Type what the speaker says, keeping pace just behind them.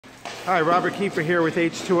Hi, Robert Kiefer here with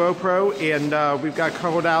H2O Pro, and we've got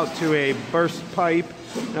called out to a burst pipe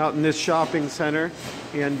out in this shopping center.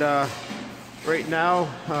 And right now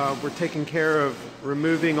we're taking care of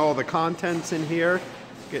removing all the contents in here,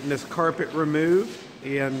 getting this carpet removed,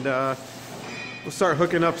 and we'll start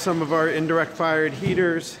hooking up some of our indirect fired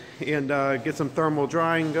heaters and get some thermal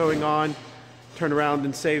drying going on. Turn around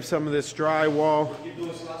and save some of this drywall.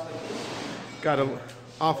 Got an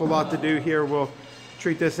awful lot to do here. We'll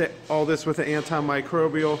treat all this with an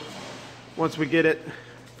antimicrobial. Once we get it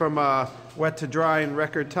from wet to dry in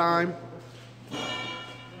record time,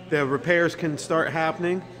 the repairs can start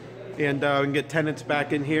happening, and we can get tenants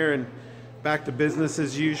back in here and back to business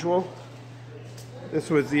as usual. This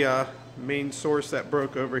was the main source that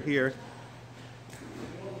broke over here.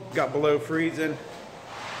 Got below freezing,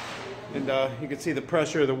 and you can see the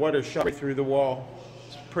pressure of the water shot right through the wall.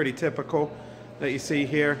 It's pretty typical that you see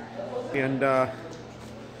here. And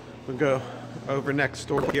we'll go over next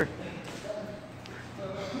door here.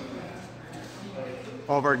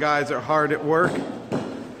 All of our guys are hard at work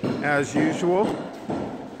as usual.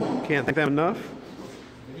 Can't thank them enough.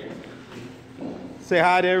 Say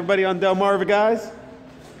hi to everybody on Delmarva, guys.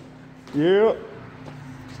 Yep.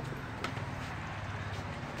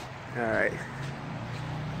 All right.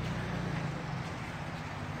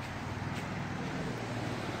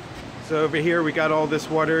 So over here we got all this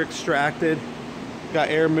water extracted. Got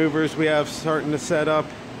air movers we have starting to set up,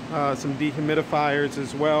 some dehumidifiers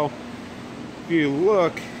as well. If you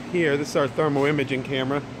look here, this is our thermal imaging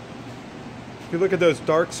camera. If you look at those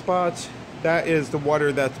dark spots, that is the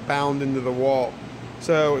water that's bound into the wall.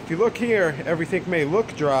 So if you look here, everything may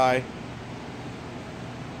look dry,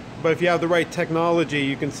 but if you have the right technology,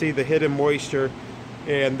 you can see the hidden moisture,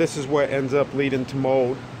 and this is what ends up leading to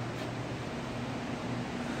mold.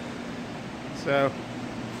 So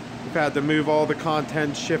we've had to move all the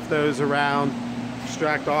contents, shift those around,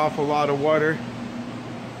 extract off a lot of water.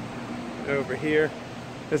 Over here,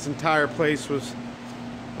 this entire place was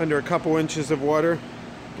under a couple inches of water.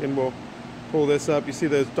 And we'll pull this up. You see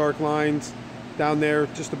those dark lines down there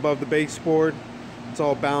just above the baseboard? It's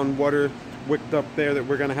all bound water wicked up there that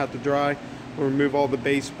we're going to have to dry. We'll remove all the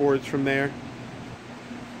baseboards from there.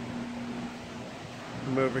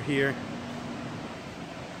 Come over here.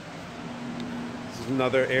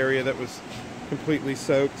 Another area that was completely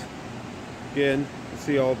soaked. Again, you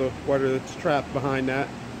see all the water that's trapped behind that.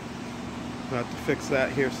 We'll have to fix that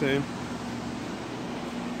here soon.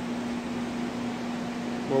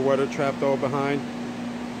 More water trapped all behind.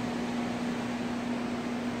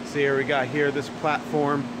 See here we got here this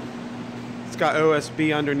platform. It's got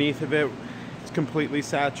OSB underneath of it. It's completely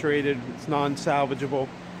saturated. It's non-salvageable.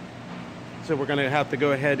 So we're going to have to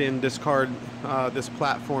go ahead and discard this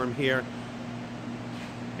platform here.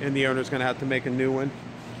 And the owner's going to have to make a new one.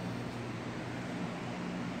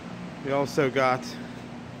 We also got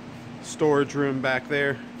storage room back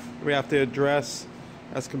there we have to address.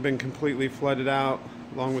 That's been completely flooded out,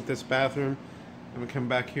 along with this bathroom. And we come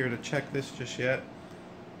back here to check this just yet.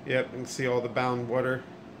 Yep, you can see all the bound water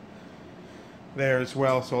there as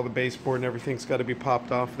well. So all the baseboard and everything's got to be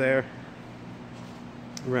popped off there.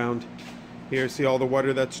 Around here, see all the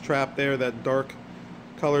water that's trapped there, that dark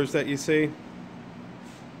colors that you see.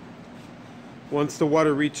 Once the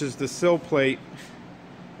water reaches the sill plate,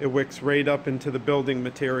 it wicks right up into the building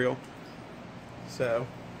material. So,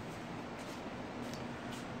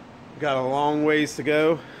 got a long ways to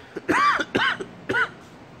go.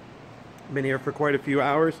 Been here for quite a few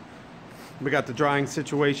hours. We got the drying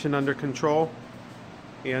situation under control.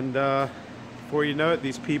 And before you know it,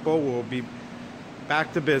 these people will be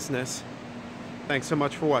back to business. Thanks so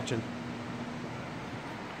much for watching.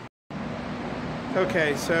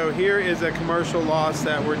 Okay, so here is a commercial loss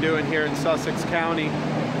that we're doing here in Sussex County.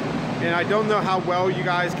 And I don't know how well you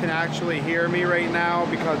guys can actually hear me right now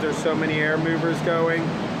because there's so many air movers going.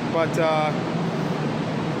 But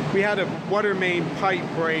we had a water main pipe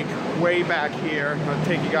break way back here. I'll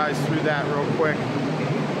take you guys through that real quick.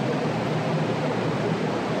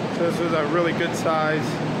 So this was a really good size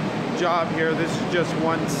job here. This is just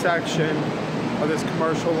one section of this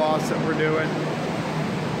commercial loss that we're doing.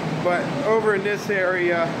 But over in this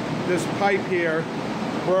area, this pipe here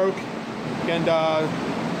broke, and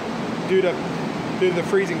due to the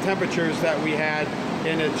freezing temperatures that we had,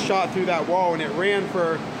 and it shot through that wall, and it ran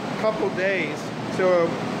for a couple days. So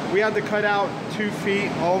we had to cut out 2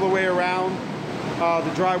 feet all the way around.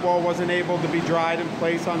 The drywall wasn't able to be dried in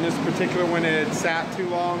place on this particular one. It had sat too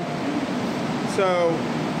long. So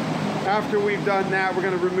after we've done that, we're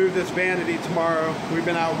going to remove this vanity tomorrow. We've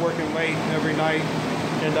been out working late every night.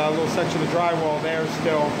 And a little section of drywall there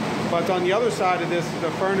still. But on the other side of this is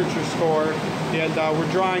a furniture store, and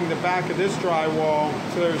we're drying the back of this drywall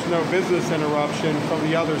so there's no business interruption from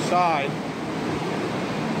the other side.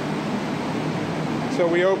 So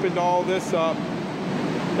we opened all this up.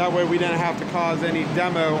 That way we didn't have to cause any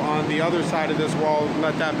demo on the other side of this wall and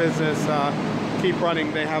let that business keep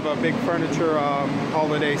running. They have a big furniture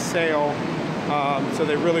holiday sale, so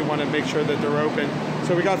they really want to make sure that they're open.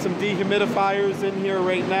 So we got some dehumidifiers in here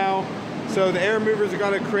right now. So the air movers are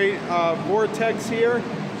going to create a vortex here,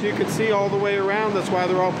 so you can see all the way around. That's why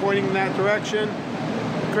they're all pointing in that direction.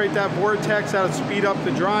 Create that vortex, that'll speed up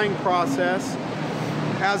the drying process.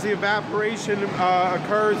 As the evaporation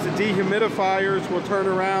occurs, the dehumidifiers will turn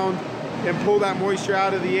around and pull that moisture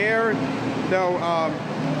out of the air. They'll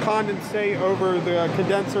condensate over the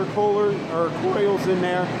condenser cooler or coils in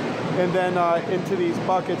there, and then into these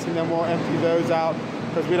buckets, and then we'll empty those out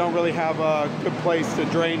because we don't really have a good place to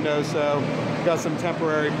drain those. So we've got some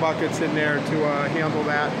temporary buckets in there to handle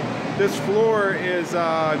that. This floor is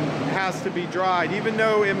has to be dried, even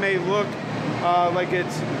though it may look like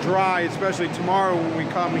it's dry, especially tomorrow when we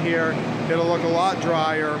come here. It'll look a lot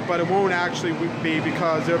drier, but it won't actually be,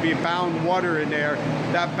 because there'll be bound water in there.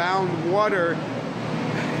 That bound water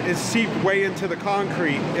is seeped way into the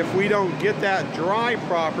concrete. If we don't get that dry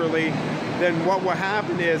properly, then what will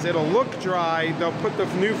happen is it'll look dry. They'll put the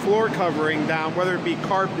new floor covering down, whether it be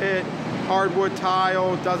carpet, hardwood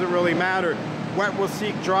tile, doesn't really matter. Wet will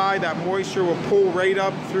seek dry. That moisture will pull right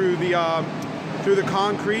up through the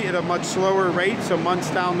concrete at a much slower rate. So months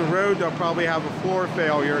down the road, they'll probably have a floor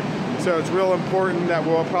failure. So it's real important that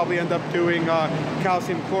we'll probably end up doing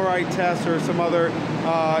calcium chloride tests or some other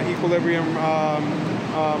equilibrium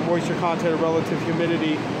moisture content or relative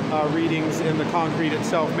humidity readings in the concrete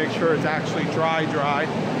itself. Make sure it's actually dry.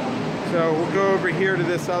 So we'll go over here to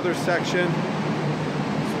this other section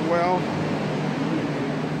as well.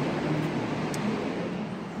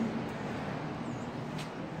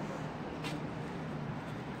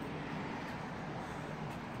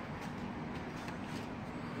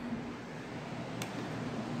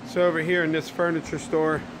 So over here in this furniture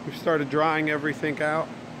store, we've started drying everything out.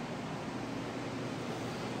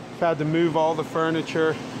 We've had to move all the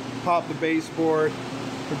furniture, pop the baseboard.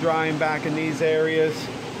 We're drying back in these areas,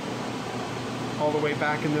 all the way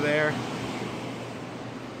back into there.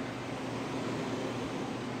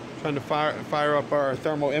 Trying to fire up our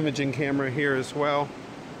thermal imaging camera here as well.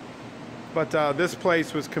 But this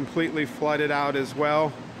place was completely flooded out as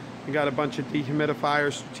well. We got a bunch of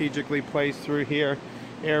dehumidifiers strategically placed through here,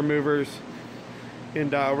 air movers,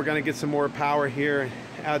 and we're going to get some more power here,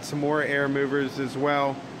 add some more air movers as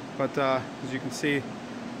well. But as you can see,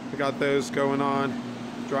 we got those going on,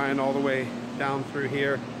 drying all the way down through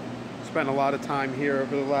here. Spent a lot of time here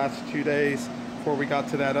over the last 2 days before we got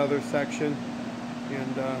to that other section.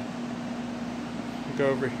 And go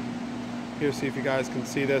over here, see if you guys can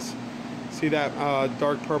see this. See that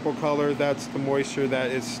dark purple color? That's the moisture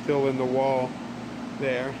that is still in the wall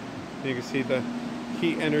there. You can see the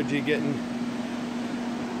heat energy getting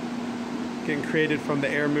created from the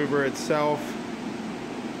air mover itself.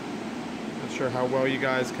 Not sure how well you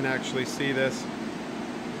guys can actually see this,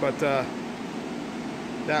 but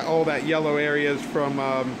all that yellow area is from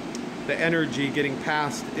the energy getting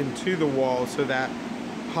passed into the wall, so that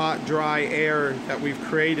hot, dry air that we've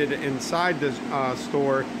created inside this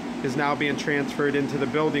store is now being transferred into the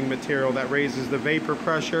building material. That raises the vapor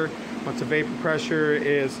pressure. Once the vapor pressure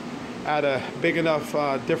is at a big enough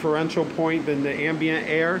differential point than the ambient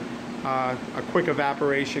air, a quick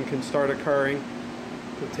evaporation can start occurring.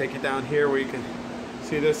 We'll take it down here where you can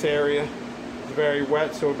see this area. It's very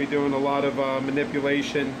wet, so we'll be doing a lot of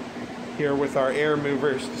manipulation here with our air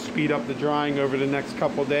movers to speed up the drying over the next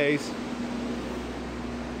couple days.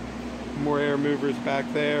 More air movers back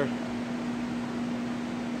there.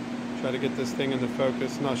 Try to get this thing into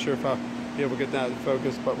focus. Not sure if I'll be able to get that in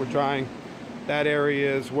focus, but we're drying that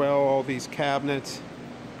area as well, all these cabinets,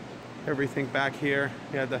 everything back here.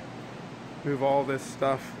 You had to move all this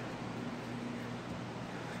stuff.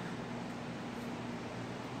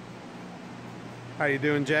 How you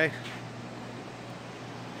doing, Jay?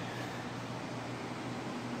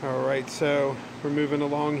 All right, so we're moving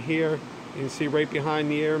along here. You can see right behind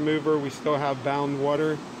the air mover, we still have bound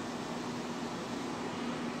water.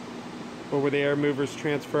 But where the air mover's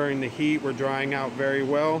transferring the heat, we're drying out very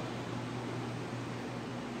well.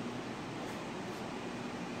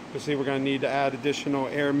 You see, we're going to need to add additional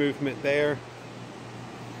air movement there.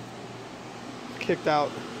 Kicked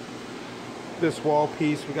out this wall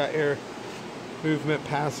piece, we got air movement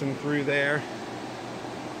passing through there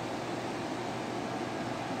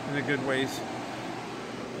in a good ways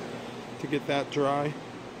to get that dry.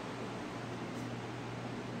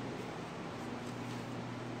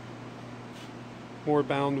 more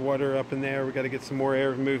bound water up in there. We got to get some more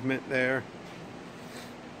air movement there.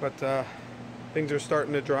 But things are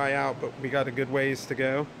starting to dry out, but we got a good ways to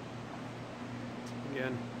go.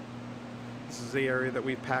 Again, this is the area that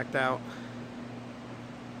we packed out.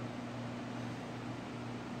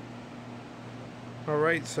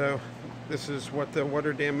 Alright, so this is what the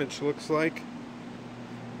water damage looks like.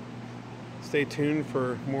 Stay tuned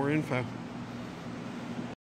for more info.